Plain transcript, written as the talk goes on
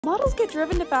Models get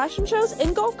driven to fashion shows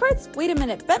in golf carts? Wait a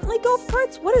minute, Bentley golf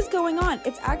carts? What is going on?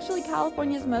 It's actually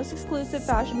California's most exclusive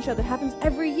fashion show that happens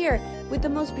every year with the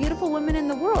most beautiful women in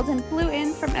the world and flew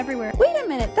in from everywhere. Wait a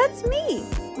minute, that's me!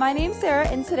 My name's Sarah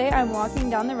and today I'm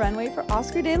walking down the runway for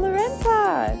Oscar de la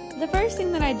Renta. The first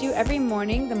thing that I do every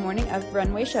morning, the morning of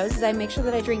runway shows, is I make sure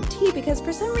that I drink tea because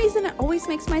for some reason it always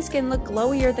makes my skin look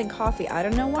glowier than coffee. I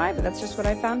don't know why, but that's just what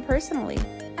I found personally.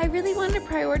 I really wanted to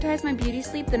prioritize my beauty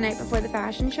sleep the night before the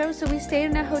fashion show, so we stayed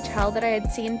in a hotel that I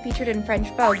had seen featured in French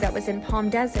Vogue that was in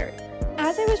Palm Desert.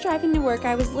 As I was driving to work,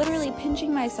 I was literally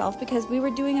pinching myself because we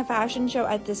were doing a fashion show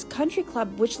at this country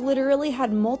club which literally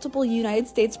had multiple United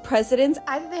States presidents.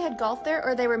 Either they had golf there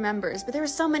or they were members, but there were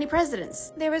so many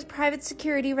presidents. There was private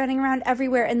security running around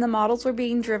everywhere and the models were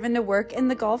being driven to work in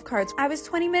the golf carts. I was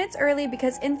 20 minutes early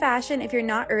because in fashion, if you're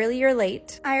not early, you're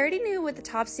late. I already knew what the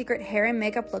top secret hair and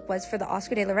makeup look was for the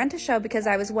Oscar de la Renta show because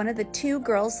I was one of the 2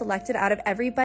 girls selected out of everybody